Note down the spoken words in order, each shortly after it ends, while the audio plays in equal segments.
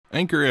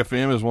Anchor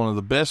FM is one of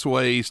the best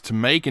ways to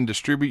make and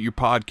distribute your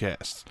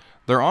podcasts.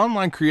 Their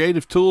online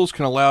creative tools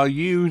can allow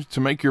you to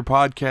make your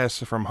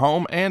podcasts from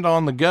home and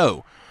on the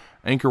go.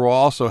 Anchor will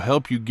also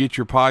help you get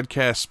your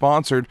podcast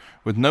sponsored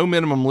with no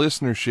minimum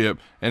listenership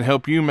and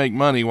help you make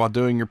money while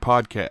doing your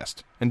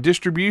podcast. And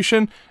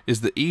distribution is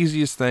the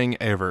easiest thing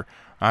ever.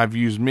 I've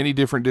used many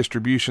different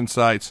distribution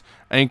sites.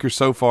 Anchor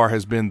so far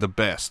has been the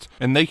best.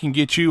 And they can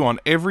get you on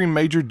every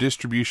major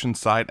distribution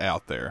site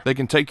out there. They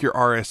can take your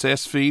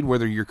RSS feed,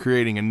 whether you're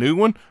creating a new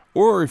one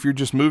or if you're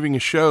just moving a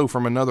show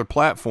from another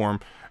platform.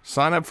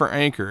 Sign up for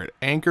Anchor at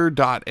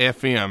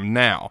anchor.fm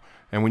now.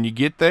 And when you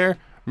get there,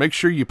 make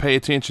sure you pay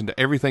attention to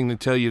everything they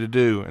tell you to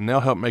do, and they'll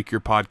help make your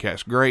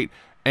podcast great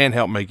and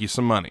help make you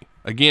some money.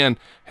 Again,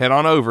 head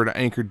on over to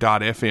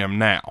anchor.fm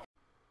now.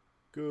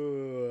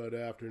 Good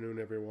afternoon,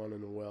 everyone,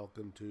 and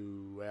welcome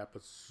to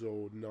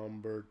episode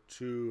number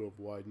 2 of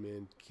White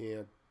Men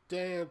Can't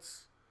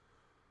Dance.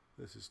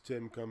 This is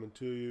Tim coming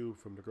to you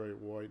from the Great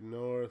White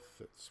North.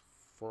 It's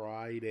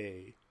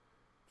Friday,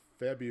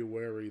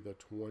 February the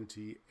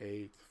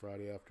 28th,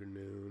 Friday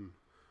afternoon.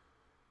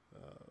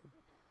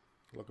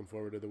 Looking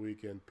forward to the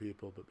weekend,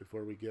 people, but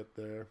before we get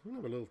there, we're going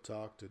to have a little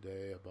talk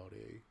today about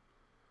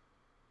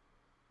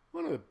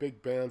one of the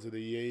big bands of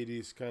the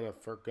 80s, kind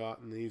of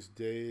forgotten these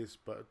days,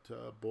 but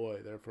boy,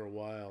 there for a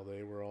while,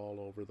 they were all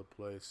over the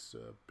place.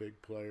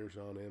 Big players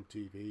on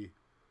MTV,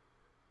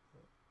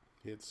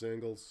 hit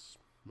singles,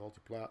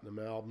 multi-platinum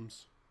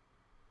albums.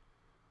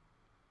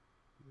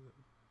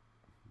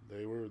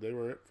 They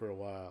were it for a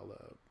while.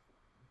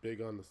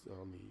 Big on the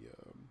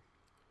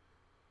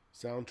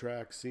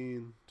soundtrack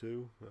scene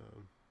too.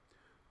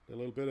 A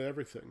little bit of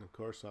everything. Of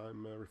course,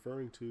 I'm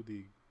referring to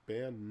the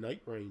band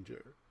Night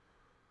Ranger.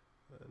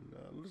 And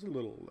there's a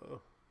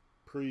little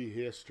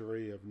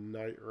prehistory of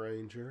Night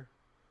Ranger.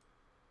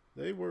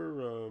 They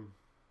were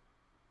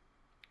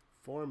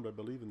formed, I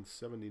believe, in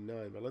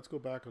 '79. But let's go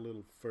back a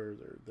little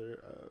further.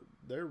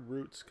 Their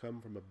roots come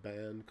from a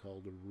band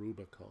called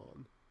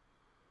Rubicon,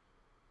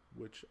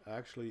 which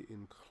actually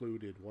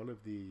included one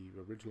of the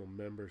original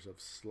members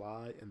of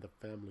Sly and the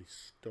Family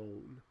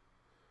Stone.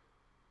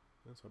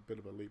 That's a bit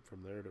of a leap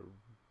from there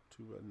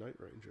to Night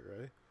Ranger,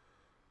 eh?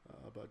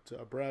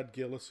 But Brad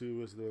Gillis, who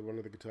was one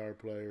of the guitar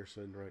players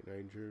in Night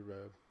Ranger,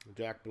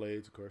 Jack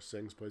Blades, of course,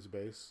 sings, plays the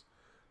bass,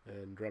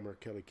 and drummer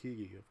Kelly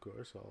Keagy, of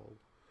course,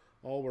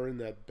 all were in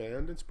that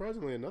band. And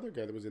surprisingly, another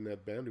guy that was in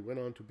that band who went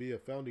on to be a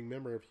founding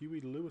member of Huey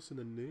Lewis and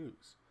the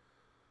News.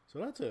 So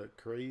that's a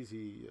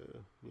crazy,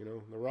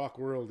 the rock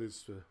world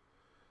is,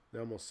 they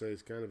almost say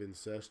it's kind of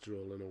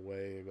incestual in a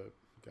way, but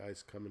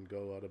guys come and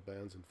go out of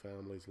bands and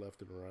families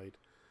left and right.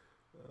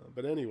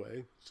 But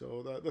anyway,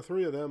 so the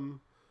three of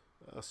them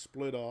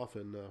split off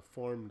and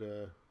formed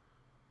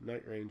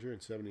Night Ranger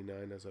in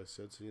 '79, as I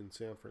said, in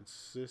San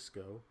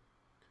Francisco.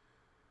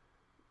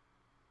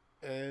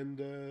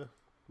 And,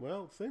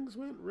 well, things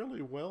went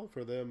really well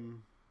for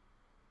them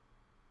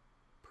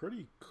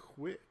pretty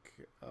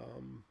quick.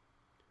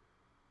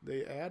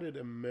 They added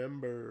a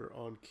member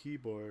on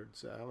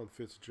keyboards, Alan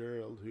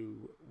Fitzgerald,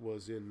 who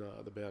was in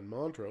the band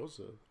Montrose,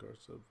 of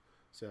course, of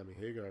Sammy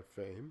Hagar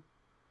fame.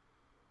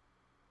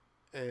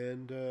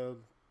 And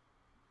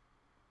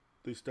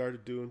they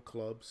started doing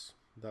clubs,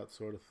 that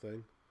sort of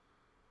thing.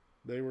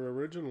 They were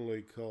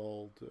originally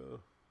called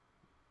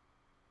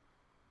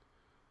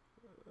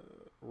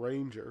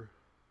Ranger,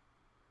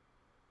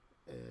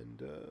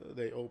 and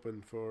they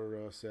opened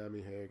for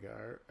Sammy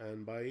Hagar.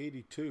 And by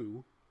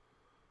 '82,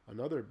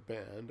 another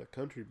band, a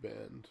country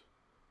band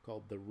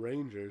called the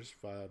Rangers,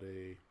 filed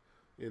a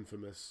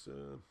infamous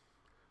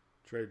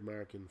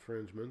trademark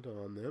infringement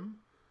on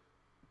them.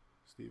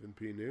 Stephen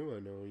P. New, I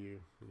know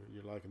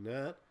you're liking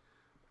that.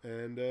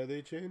 And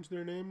they changed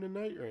their name to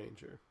Night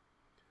Ranger.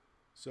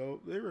 So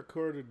they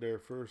recorded their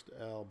first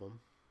album,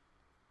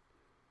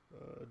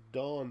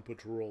 Dawn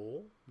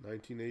Patrol,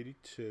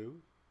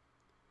 1982.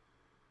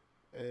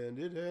 And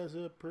it has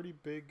a pretty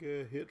big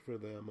hit for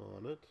them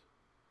on it.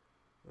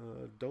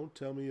 Don't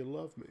Tell Me You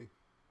Love Me,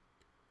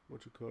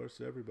 which of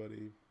course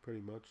everybody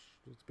pretty much,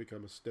 it's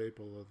become a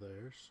staple of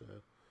theirs.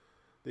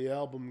 The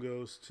album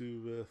goes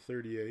to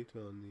 38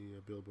 on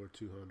the Billboard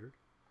 200.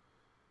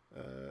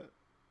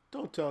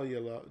 Don't Tell Me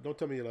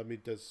You Love Me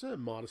does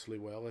modestly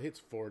well. It hits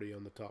 40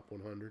 on the top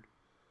 100.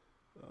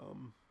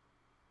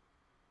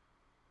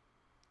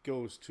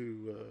 Goes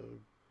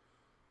to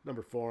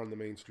number 4 on the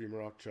mainstream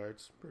rock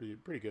charts.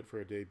 Pretty good for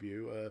a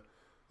debut.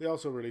 They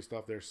also released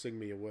off their Sing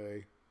Me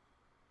Away.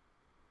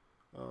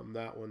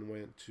 That one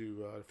went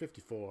to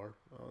 54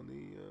 on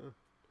the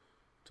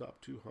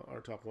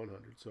top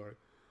 100. Sorry.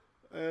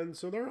 And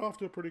so they're off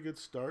to a pretty good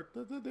start.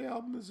 The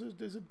album is a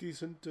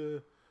decent.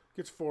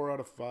 Gets 4 out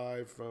of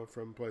 5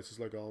 from places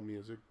like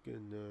AllMusic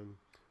and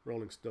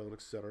Rolling Stone,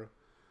 etc.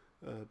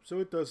 So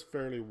it does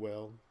fairly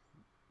well.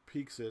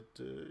 Peaks at,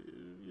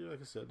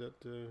 like I said,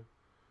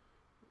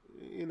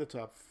 in the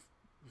top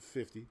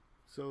 50.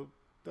 So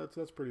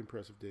that's pretty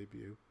impressive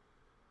debut.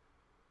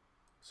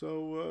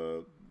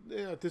 So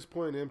at this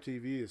point,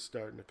 MTV is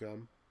starting to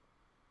come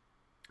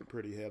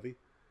pretty heavy.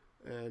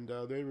 and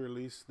they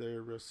released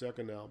their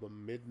second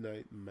album,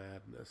 Midnight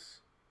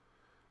Madness.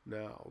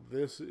 Now,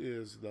 this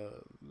is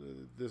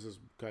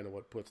kind of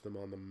what puts them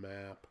on the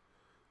map.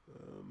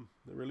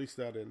 They released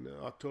that in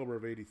October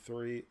of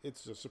 '83.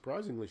 It's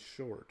surprisingly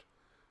short,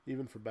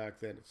 even for back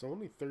then. It's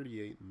only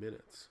 38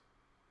 minutes.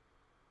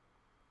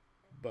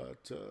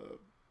 But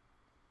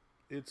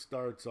it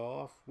starts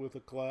off with a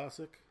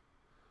classic.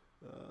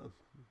 Uh,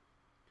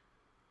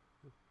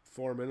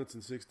 4 minutes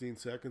and 16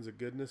 seconds of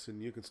goodness,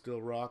 and You Can Still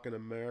Rock in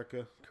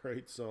America.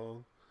 Great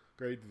song,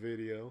 great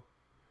video.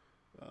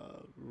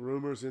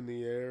 Rumors in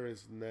the Air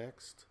is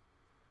next.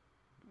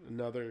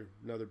 Another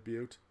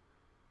beaut.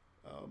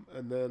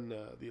 And then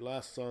the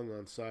last song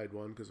on side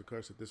one, because of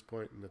course at this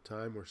point in the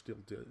time we're still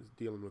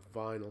dealing with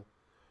vinyl.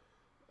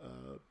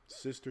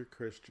 Sister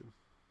Christian.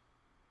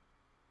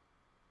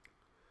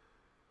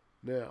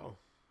 Now,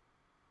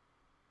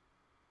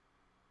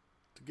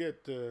 to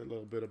get a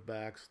little bit of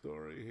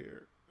backstory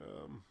here,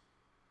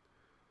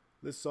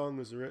 this song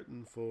was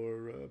written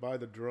by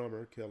the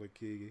drummer Kelly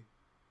Keagy,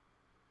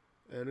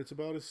 and it's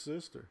about his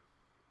sister.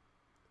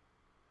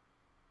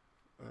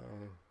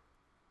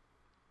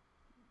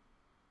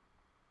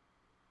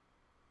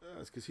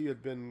 It's because he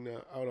had been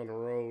out on the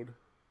road,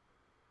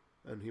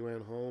 and he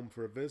went home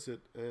for a visit,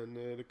 and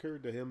it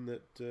occurred to him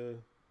that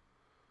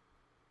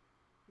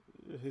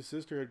his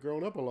sister had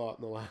grown up a lot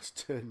in the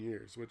last 10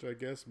 years, which I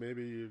guess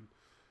maybe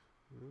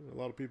a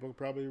lot of people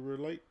probably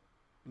relate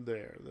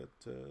there, that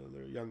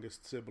their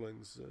youngest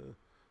siblings, and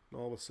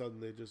all of a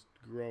sudden they just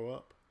grow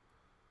up.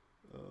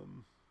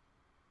 And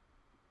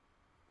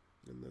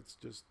that's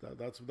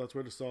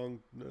where the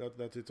song,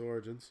 that's its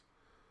origins.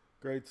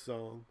 Great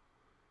song.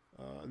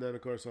 And then,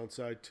 of course, on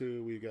side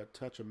two, we got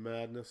Touch of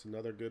Madness,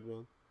 another good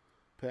one.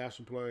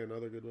 Passion Play,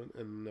 another good one.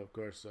 And, of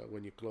course,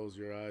 When You Close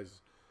Your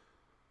Eyes.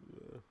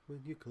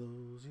 When you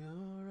close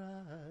your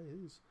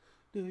eyes,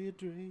 do you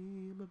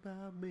dream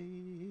about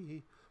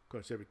me? Of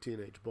course, every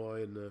teenage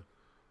boy in the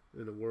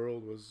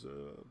world was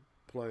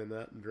playing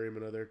that and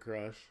dreaming of their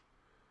crush.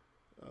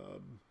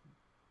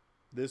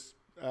 This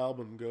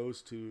album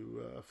goes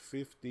to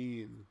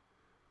 15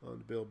 on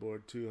the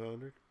Billboard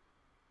 200.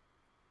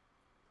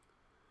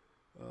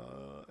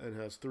 And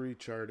has 3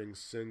 charting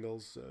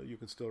singles. You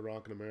Can Still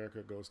Rock in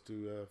America goes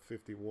to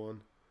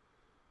 51.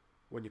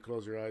 When You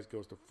Close Your Eyes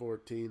goes to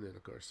 14. And,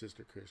 of course,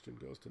 Sister Christian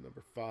goes to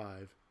number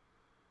 5.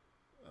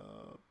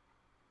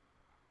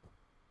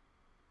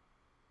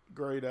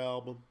 Great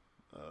album.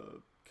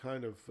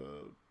 Kind of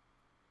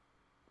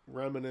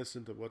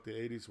reminiscent of what the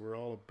 80s were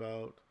all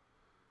about.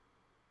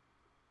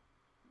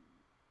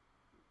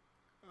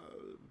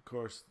 Of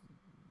course,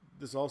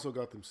 this also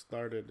got them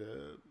started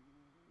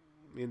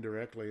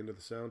indirectly into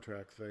the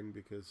soundtrack thing,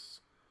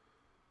 because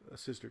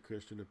Sister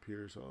Christian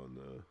appears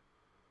on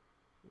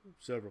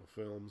several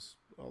films,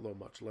 although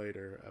much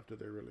later after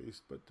they're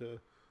released. But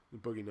the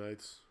Boogie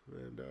Nights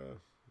and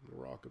the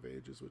Rock of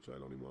Ages, which I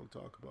don't even want to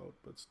talk about,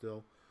 but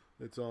still,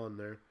 it's on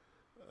there.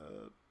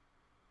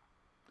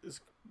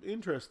 It's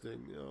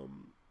interesting.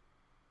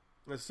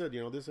 As I said,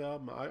 this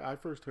album, I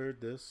first heard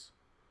this.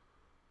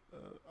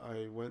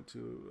 I went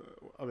to,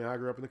 I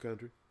grew up in the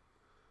country.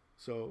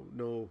 So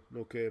no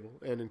cable,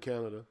 and in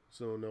Canada,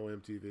 so no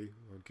MTV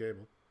on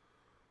cable.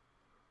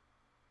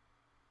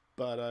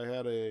 But I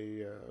had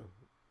a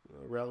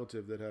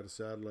relative that had a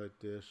satellite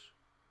dish,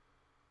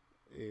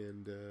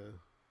 and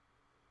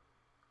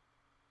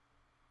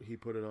he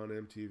put it on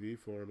MTV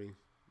for me.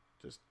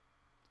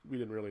 We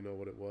didn't really know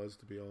what it was,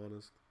 to be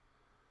honest.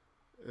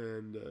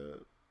 And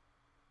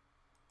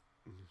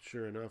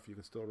sure enough, You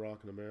Can Still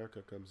Rock in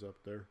America comes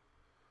up there.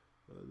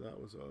 That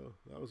was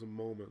a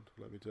moment,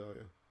 let me tell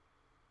you.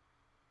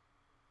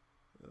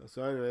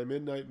 So anyway,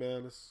 Midnight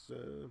Madness,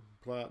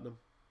 platinum,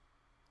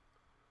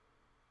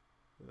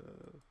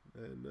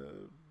 and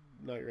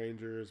Night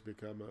Ranger has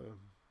become a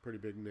pretty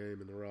big name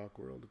in the rock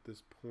world at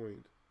this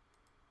point.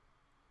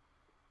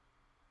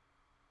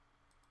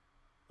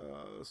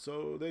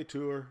 So they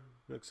tour,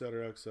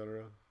 etc.,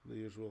 the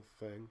usual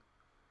thing.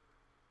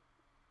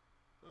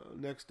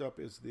 Next up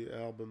is the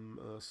album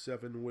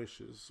 7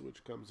 Wishes,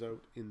 which comes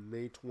out in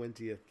May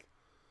 20th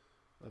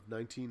of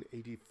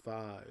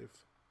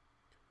 1985.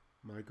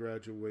 My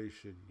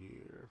graduation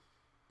year.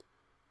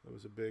 I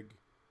was a big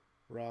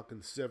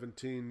rockin'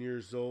 17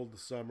 years old the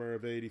summer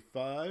of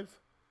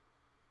 85.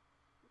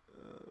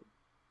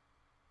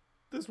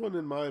 This one,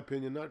 in my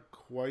opinion, not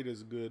quite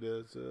as good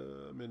as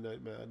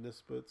Midnight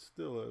Madness, but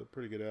still a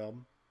pretty good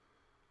album.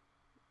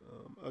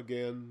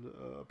 Again,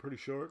 pretty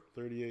short,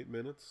 38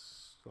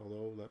 minutes,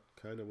 although that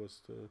kind of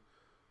was the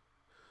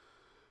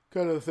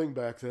thing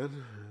back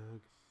then.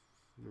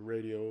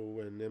 Radio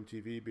and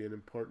MTV being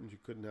important, you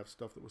couldn't have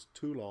stuff that was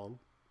too long.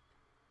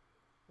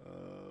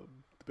 The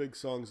big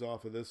songs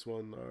off of this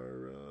one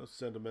are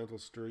Sentimental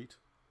Street,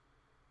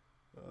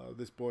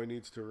 This Boy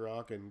Needs to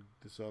Rock, and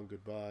the song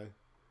Goodbye.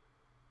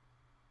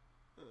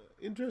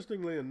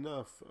 Interestingly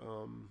enough,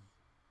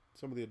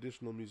 some of the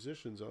additional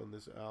musicians on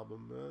this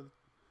album,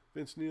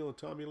 Vince Neil and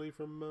Tommy Lee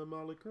from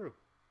Motley Crue.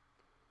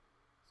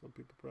 Some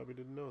people probably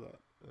didn't know that.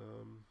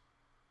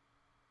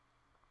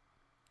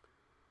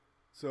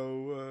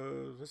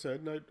 So, as I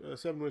said,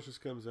 Seven Wishes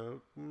comes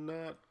out.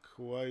 Not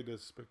quite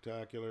as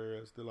spectacular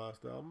as the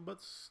last album,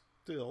 but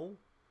still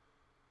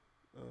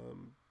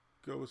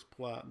goes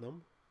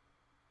platinum.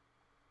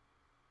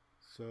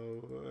 So,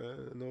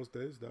 in those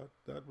days,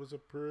 that was a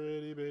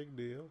pretty big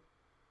deal.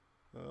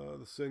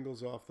 The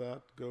singles off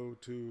that go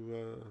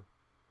to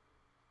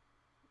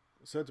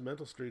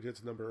Sentimental Street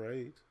hits number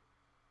 8.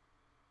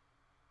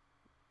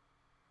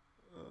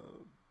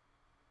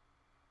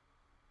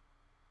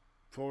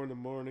 4 in the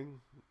Morning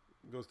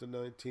goes to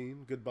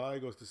 19. Goodbye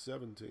goes to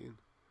 17.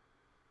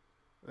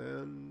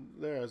 And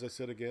there, as I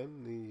said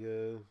again,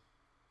 the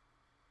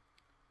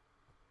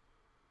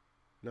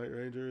Night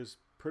Ranger is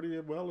pretty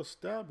well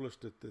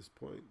established at this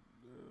point.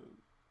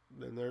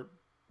 And they're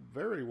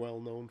very well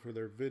known for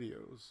their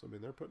videos. I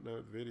mean, they're putting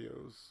out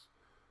videos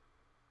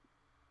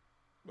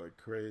like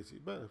crazy.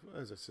 But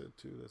as I said,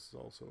 too, this is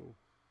also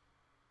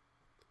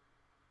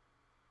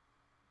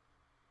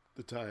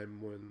the time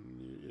when,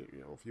 you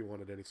know, if you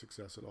wanted any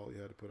success at all,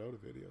 you had to put out a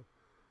video.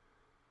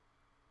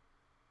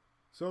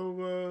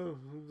 So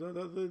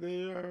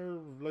they are,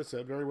 like I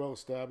said, very well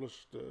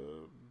established,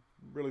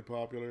 really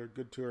popular,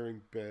 good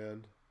touring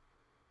band.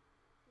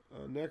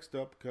 Next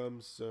up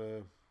comes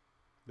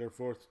their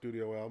 4th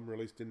studio album,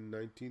 released in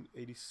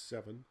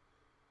 1987,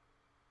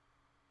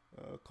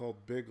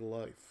 called Big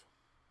Life.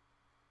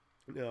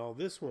 Now,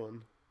 this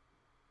one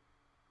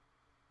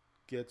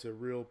gets a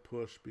real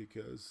push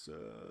because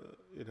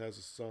it has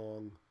a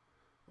song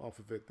off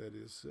of it that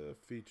is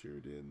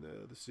featured in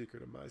The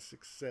Secret of My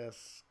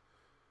Success,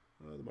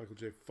 the Michael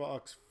J.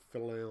 Fox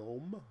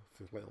film,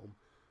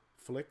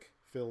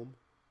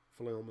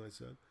 I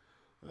said.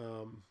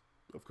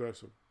 Of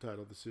course,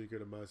 titled The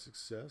Secret of My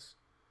Success.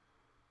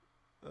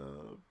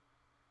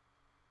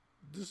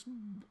 This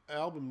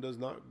album does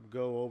not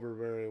go over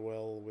very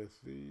well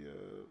with the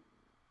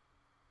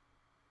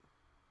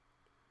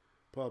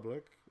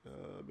public.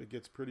 It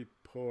gets pretty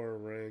poor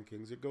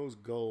rankings. It goes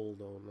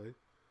gold only.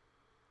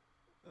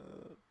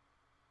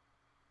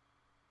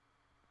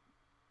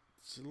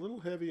 It's a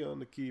little heavy on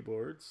the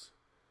keyboards.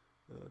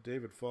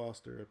 David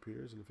Foster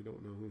appears, and if you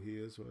don't know who he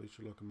is, well, you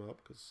should look him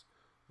up, because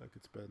I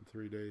could spend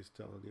 3 days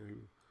telling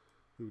you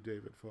who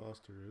David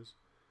Foster is.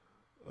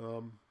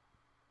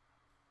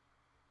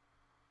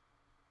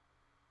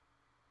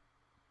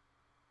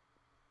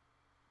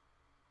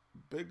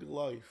 Big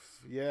Life.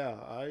 Yeah,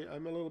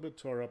 I'm a little bit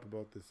tore up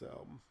about this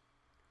album.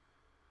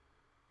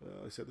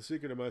 I said The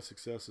Secret of My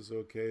Success is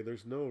okay.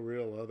 There's no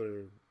real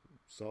other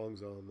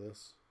songs on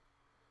this.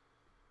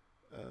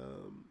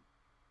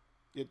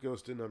 It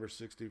goes to number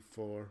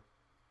 64.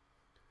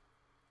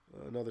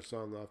 Another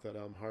song off that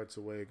album, Hearts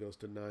Away, goes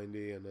to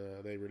 90, and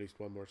they released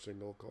one more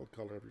single called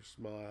Color of Your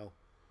Smile.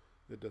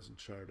 It doesn't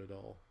chart at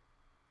all.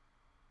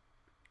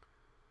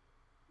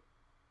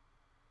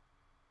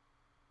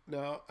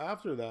 Now,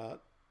 after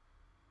that,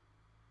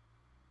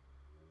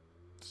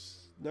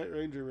 Night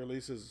Ranger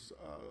releases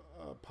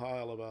a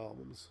pile of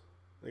albums.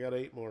 They got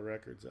 8 more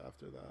records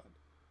after that.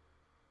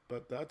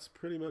 But that's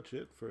pretty much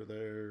it for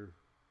their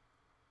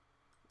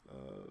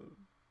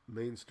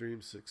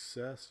mainstream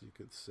success, you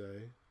could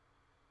say.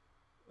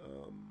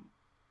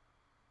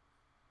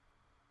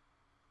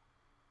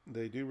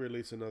 They do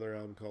release another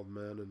album called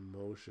Man in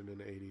Motion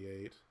in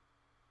 88.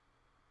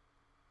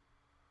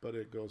 But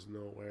it goes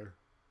nowhere.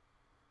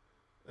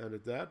 And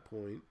at that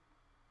point,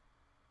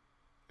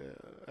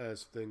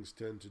 as things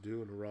tend to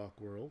do in the rock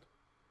world,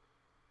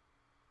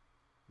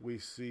 we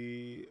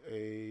see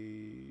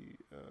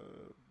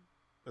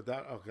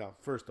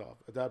first off,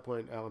 at that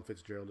point, Alan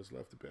Fitzgerald has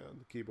left the band.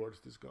 The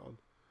keyboardist is gone.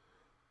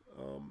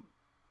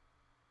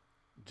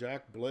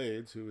 Jack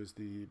Blades, who is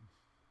the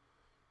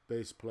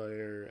bass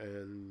player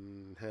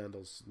and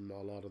handles a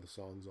lot of the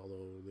songs,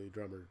 although the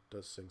drummer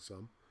does sing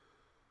some,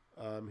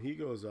 he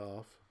goes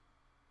off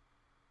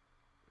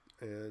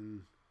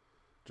and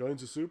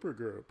joins a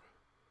supergroup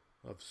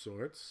of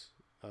sorts,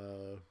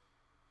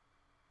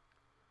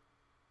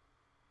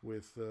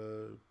 with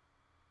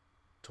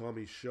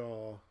Tommy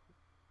Shaw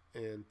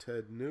and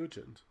Ted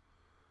Nugent,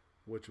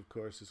 which of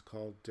course is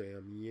called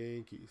Damn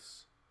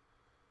Yankees.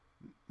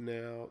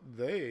 Now,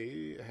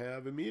 they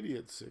have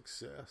immediate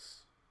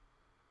success.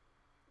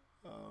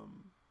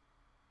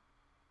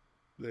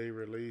 They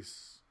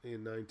release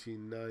in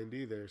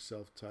 1990 their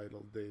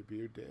self-titled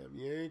debut, Damn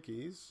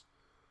Yankees,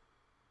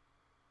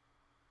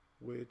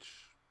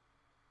 which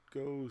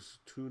goes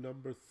to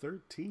number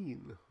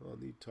 13 on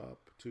the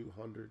top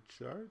 200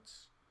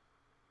 charts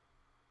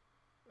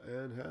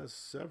and has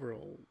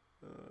several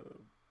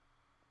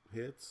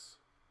hits,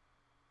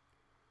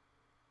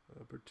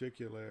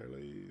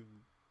 particularly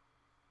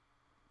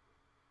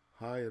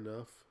High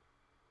Enough,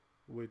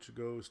 which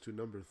goes to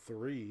number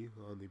 3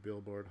 on the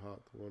Billboard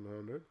Hot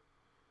 100.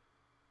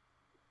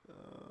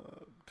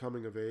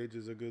 Coming of Age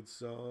is a good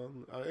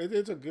song.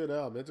 It's a good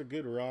album. It's a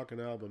good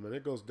rockin' album, and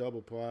it goes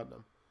double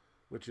platinum,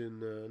 which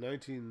in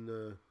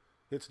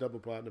hits double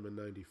platinum in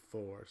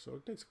 94. So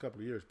it takes a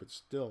couple of years, but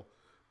still,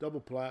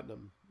 double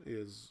platinum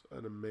is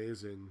an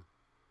amazing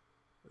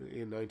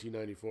in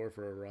 1994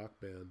 for a rock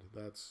band.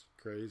 That's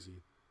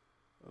crazy.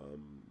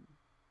 Um,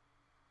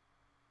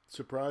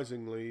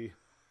 Surprisingly,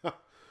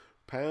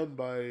 panned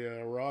by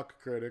rock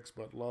critics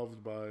but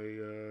loved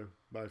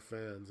by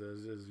fans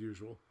as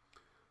usual.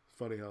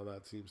 Funny how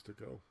that seems to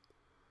go.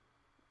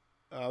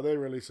 They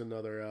release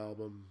another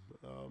album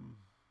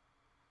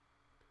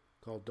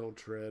called "Don't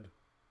Tread,"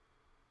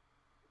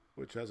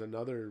 which has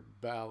another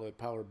ballad,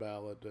 power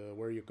ballad,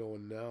 "Where You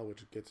Going Now,"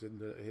 which hits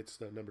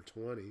the number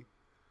 20.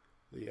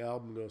 The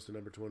album goes to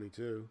number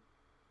 22,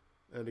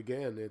 and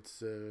again, it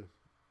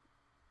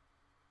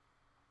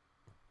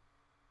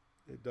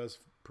does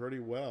pretty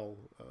well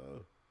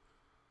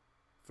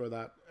for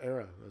that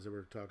era, as we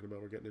were talking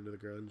about. We're getting into the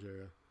grunge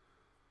era.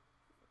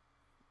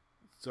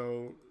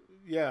 So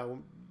yeah,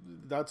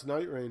 that's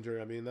Night Ranger.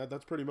 I mean,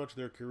 that's pretty much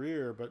their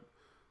career, but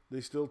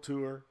they still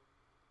tour.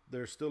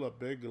 They're still a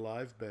big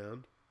live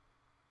band.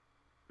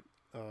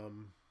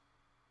 Um,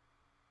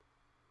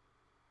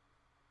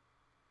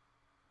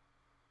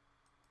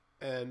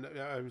 and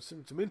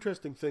some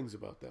interesting things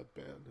about that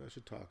band. I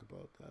should talk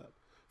about that.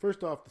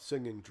 First off, the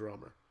singing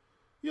drummer.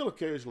 You'll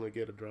occasionally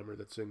get a drummer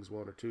that sings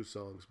one or two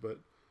songs, but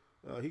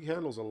he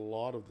handles a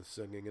lot of the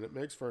singing, and it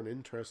makes for an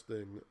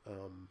interesting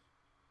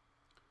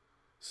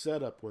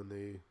setup when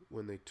they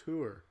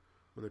tour,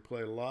 when they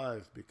play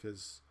live,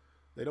 because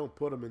they don't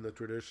put them in the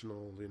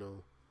traditional,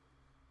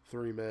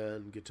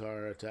 3-man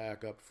guitar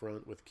attack up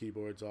front with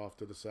keyboards off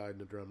to the side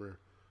and a drummer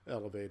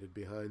elevated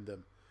behind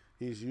them.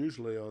 He's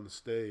usually on the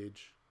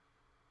stage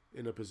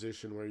in a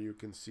position where you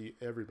can see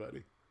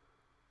everybody.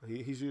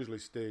 He's usually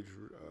stage,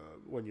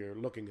 when you're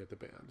looking at the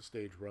band,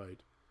 stage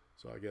right.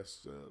 So I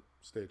guess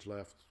stage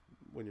left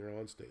when you're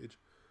on stage.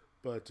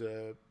 But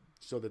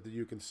so that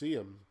you can see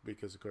him,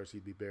 because of course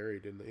he'd be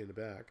buried in the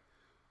back.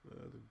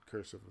 The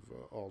curse of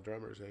all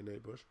drummers,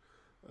 Nate Bush.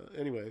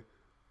 Anyway,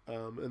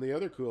 and the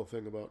other cool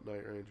thing about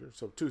Night Ranger,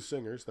 so 2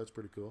 singers, that's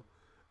pretty cool,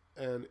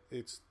 and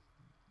it's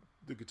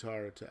the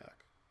guitar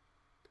attack.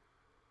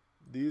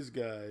 These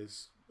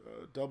guys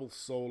double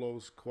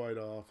solos quite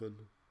often.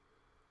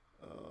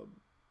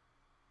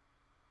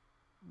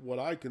 What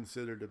I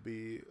consider to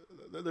be,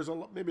 there's a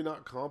lot, maybe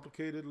not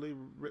complicatedly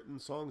written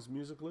songs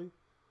musically,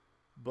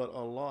 but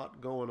a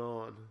lot going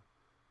on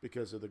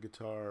because of the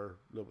guitar,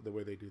 the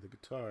way they do the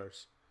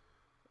guitars.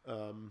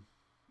 I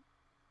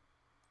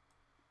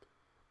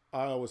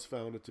always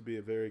found it to be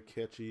a very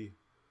catchy,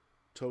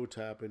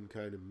 toe-tapping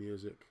kind of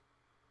music,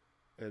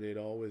 and it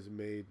always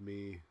made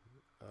me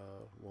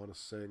want to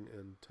sing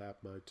and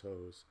tap my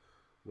toes,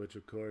 which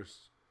of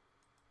course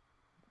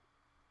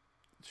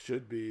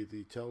should be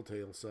the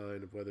telltale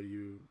sign of whether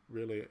you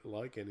really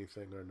like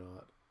anything or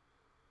not.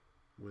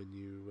 When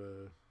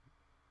you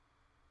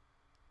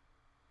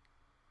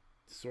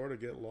sort of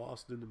get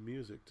lost in the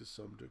music to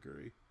some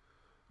degree.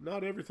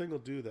 Not everything will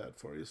do that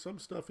for you. Some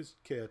stuff is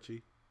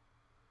catchy,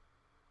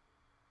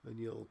 and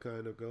you'll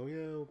kind of go,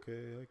 yeah,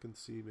 okay, I can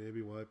see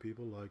maybe why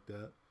people like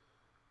that.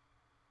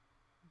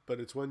 But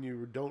it's when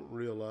you don't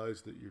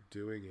realize that you're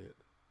doing it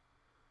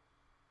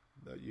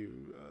that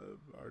you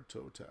are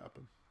toe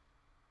tapping.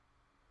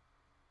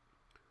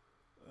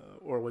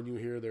 Or when you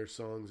hear their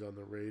songs on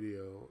the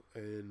radio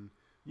and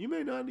you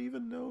may not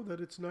even know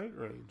that it's Night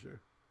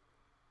Ranger,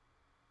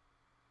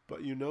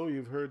 but you know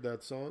you've heard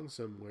that song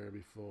somewhere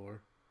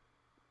before,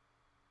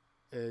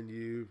 and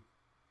you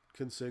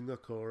can sing a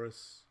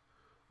chorus,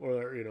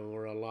 or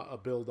a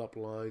build-up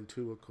line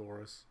to a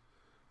chorus,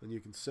 and you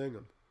can sing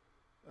them.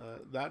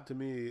 That to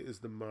me is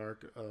the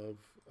mark of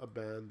a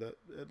band that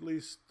at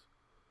least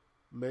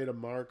made a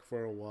mark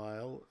for a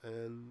while.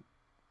 And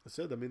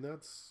I mean,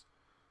 that's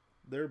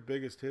their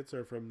biggest hits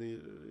are from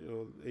the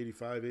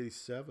 85,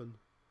 87.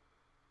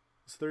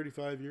 It's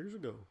 35 years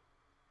ago,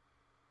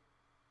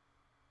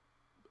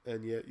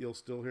 and yet you'll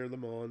still hear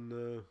them on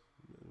the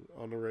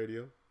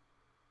radio.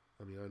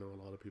 I mean, I know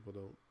a lot of people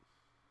don't.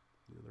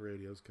 The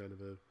radio's kind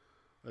of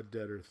a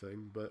deader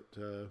thing, but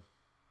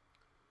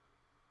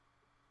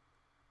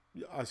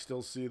I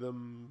still see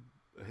them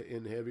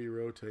in heavy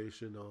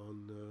rotation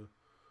on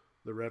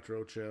the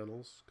retro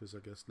channels, because I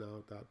guess now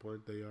at that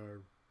point they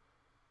are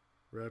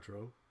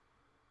retro.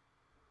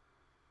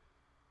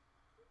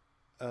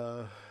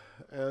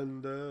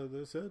 And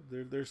they said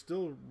they're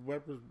still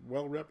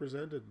well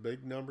represented.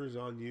 Big numbers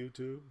on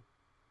YouTube.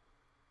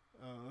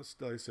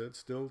 I said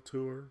still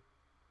tour.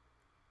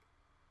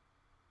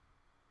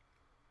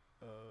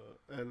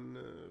 And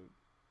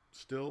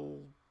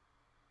still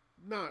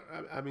not.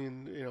 I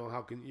mean,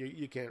 how can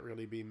you can't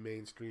really be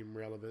mainstream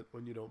relevant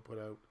when you don't put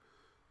out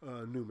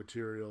new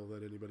material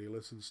that anybody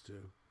listens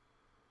to.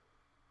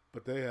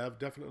 But they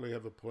definitely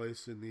have a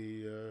place in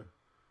the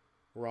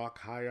rock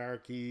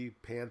hierarchy,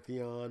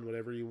 pantheon,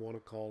 whatever you want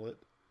to call it.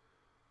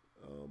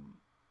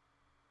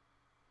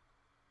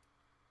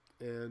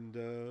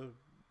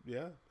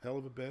 Yeah, hell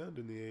of a band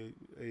in the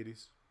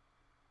 80s.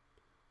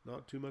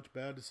 Not too much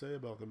bad to say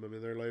about them. I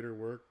mean, their later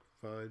work,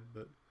 fine,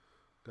 but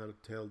kind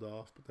of tailed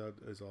off. But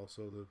that is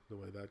also the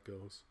way that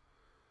goes.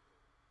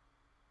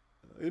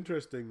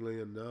 Interestingly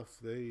enough,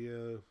 they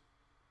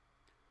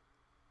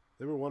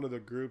They were one of the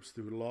groups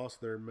who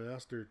lost their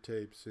master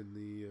tapes in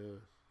the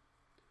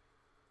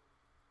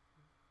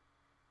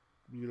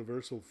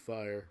Universal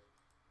fire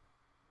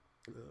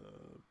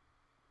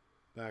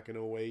back in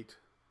 '08.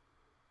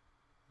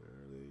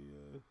 They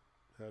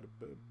had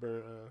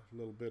a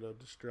little bit of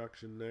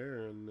destruction there,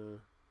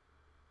 and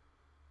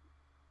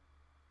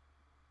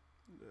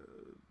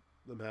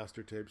the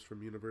master tapes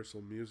from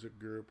Universal Music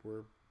Group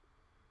were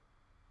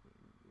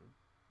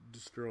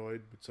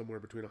destroyed,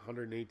 somewhere between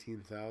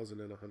 118,000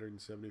 and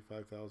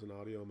 175,000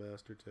 audio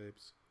master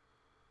tapes.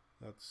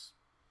 That's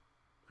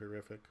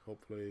horrific.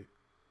 Hopefully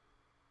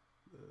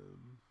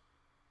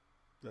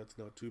that's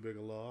not too big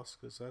a loss,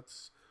 because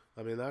that's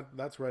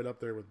right up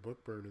there with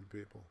book burning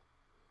people.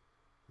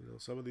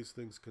 Some of these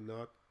things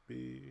cannot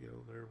be,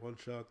 they're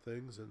one-shot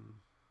things, and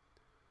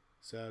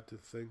sad to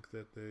think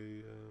that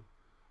they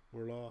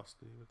were lost.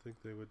 You would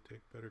think they would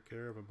take better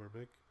care of them, or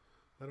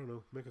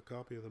make a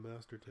copy of the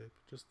master tape.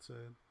 Just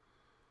saying.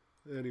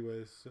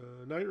 Anyways,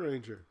 Night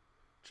Ranger,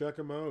 check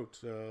them out.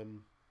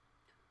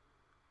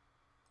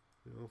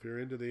 If you're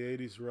into the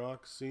 '80s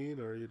rock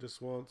scene, or you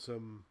just want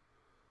some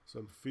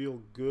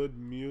feel-good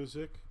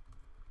music,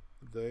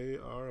 they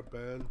are a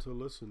band to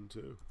listen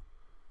to.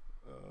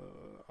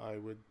 I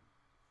would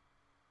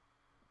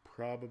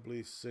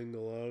probably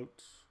single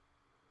out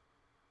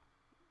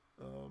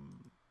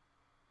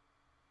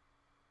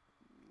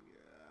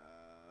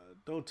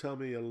Don't Tell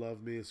Me You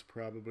Love Me is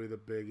probably the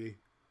biggie.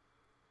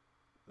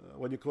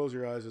 When You Close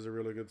Your Eyes is a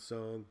really good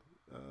song.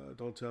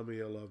 Don't Tell Me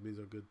You Love Me is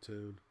a good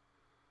tune.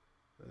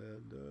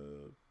 And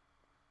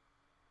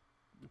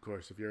of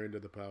course, if you're into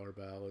the power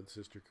ballad,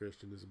 Sister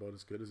Christian is about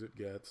as good as it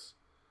gets.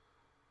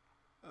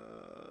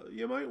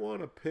 You might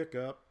want to pick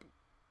up,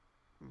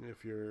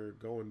 if you're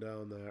going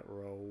down that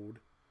road,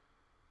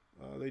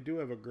 they do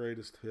have a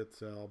greatest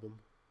hits album.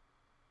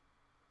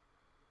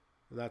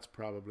 And that's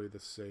probably the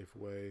safe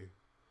way,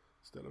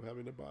 instead of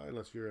having to buy,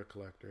 unless you're a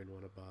collector and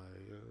want to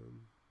buy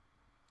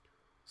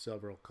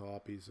several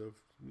copies of,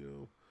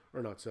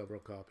 or not several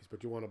copies,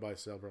 but you want to buy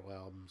several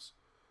albums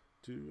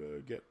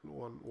to get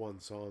one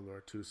song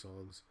or two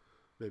songs.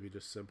 Maybe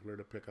just simpler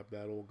to pick up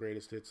that old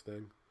greatest hits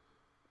thing.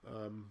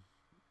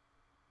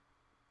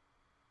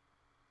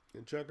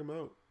 And check them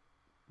out.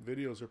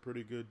 Videos are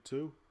pretty good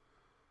too.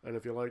 And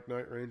if you like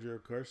Night Ranger,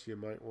 of course, you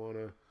might want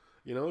to,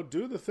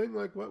 do the thing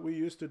like what we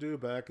used to do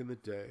back in the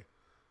day.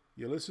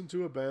 You listened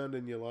to a band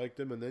and you liked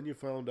them, and then you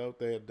found out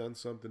they had done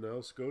something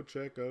else. Go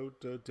check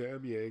out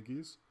Damn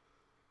Yankees.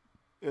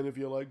 And if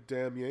you like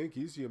Damn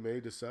Yankees, you may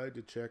decide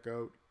to check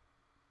out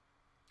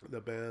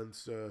the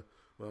band's,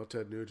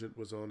 Ted Nugent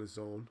was on his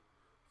own.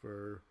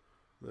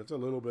 That's a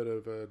little bit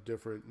of a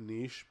different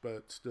niche,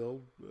 but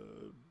still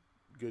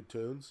good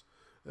tunes.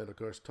 And of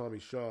course, Tommy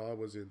Shaw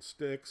was in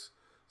Styx,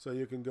 so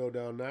you can go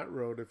down that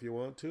road if you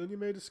want to, and you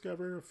may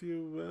discover a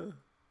few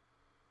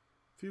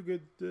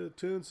good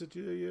tunes that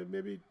you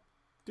maybe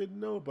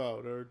didn't know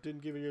about, or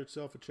didn't give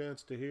yourself a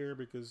chance to hear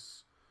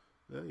because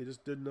you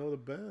just didn't know the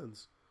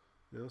bands.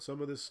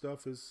 Some of this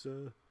stuff is,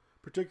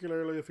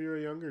 particularly if you're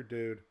a younger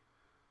dude,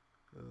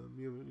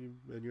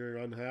 and you're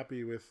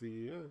unhappy with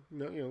the,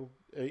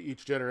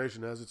 each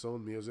generation has its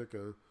own music.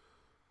 And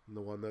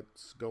the one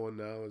that's going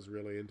now is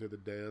really into the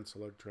dance,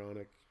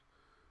 electronic,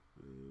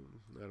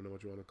 I don't know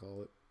what you want to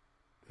call it,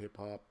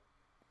 hip-hop.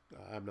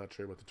 I'm not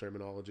sure what the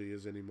terminology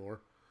is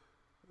anymore.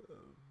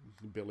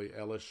 Billie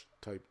Eilish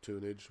type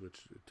tunage,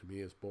 which to me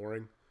is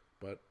boring,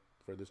 but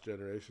for this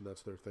generation,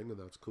 that's their thing, and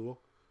that's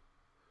cool.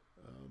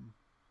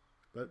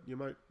 But you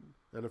might,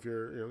 and if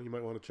you're, you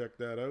might want to check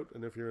that out,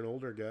 and if you're an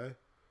older guy,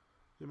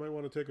 you might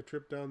want to take a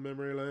trip down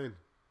memory lane.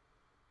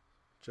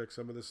 Check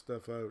some of this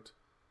stuff out.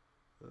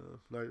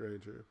 Night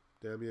Ranger,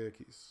 Damn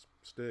Yankees,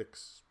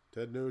 Styx,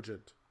 Ted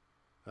Nugent.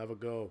 Have a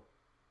go.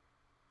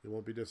 You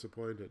won't be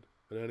disappointed.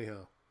 But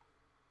anyhow,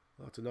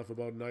 that's enough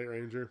about Night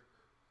Ranger.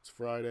 It's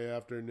Friday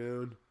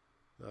afternoon.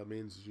 That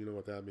means, you know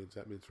what that means.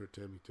 That means for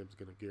Tim. Tim's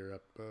going to gear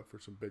up for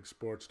some big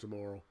sports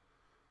tomorrow.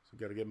 So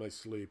got to get my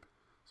sleep.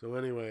 So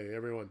anyway,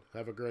 everyone,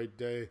 have a great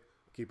day.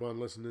 Keep on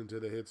listening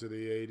to the hits of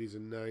the 80s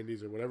and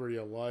 90s or whatever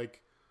you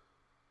like.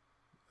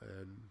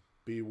 And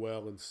be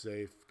well and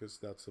safe, because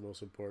that's the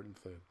most important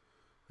thing.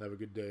 Have a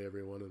good day,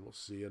 everyone, and we'll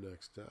see you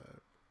next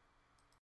time.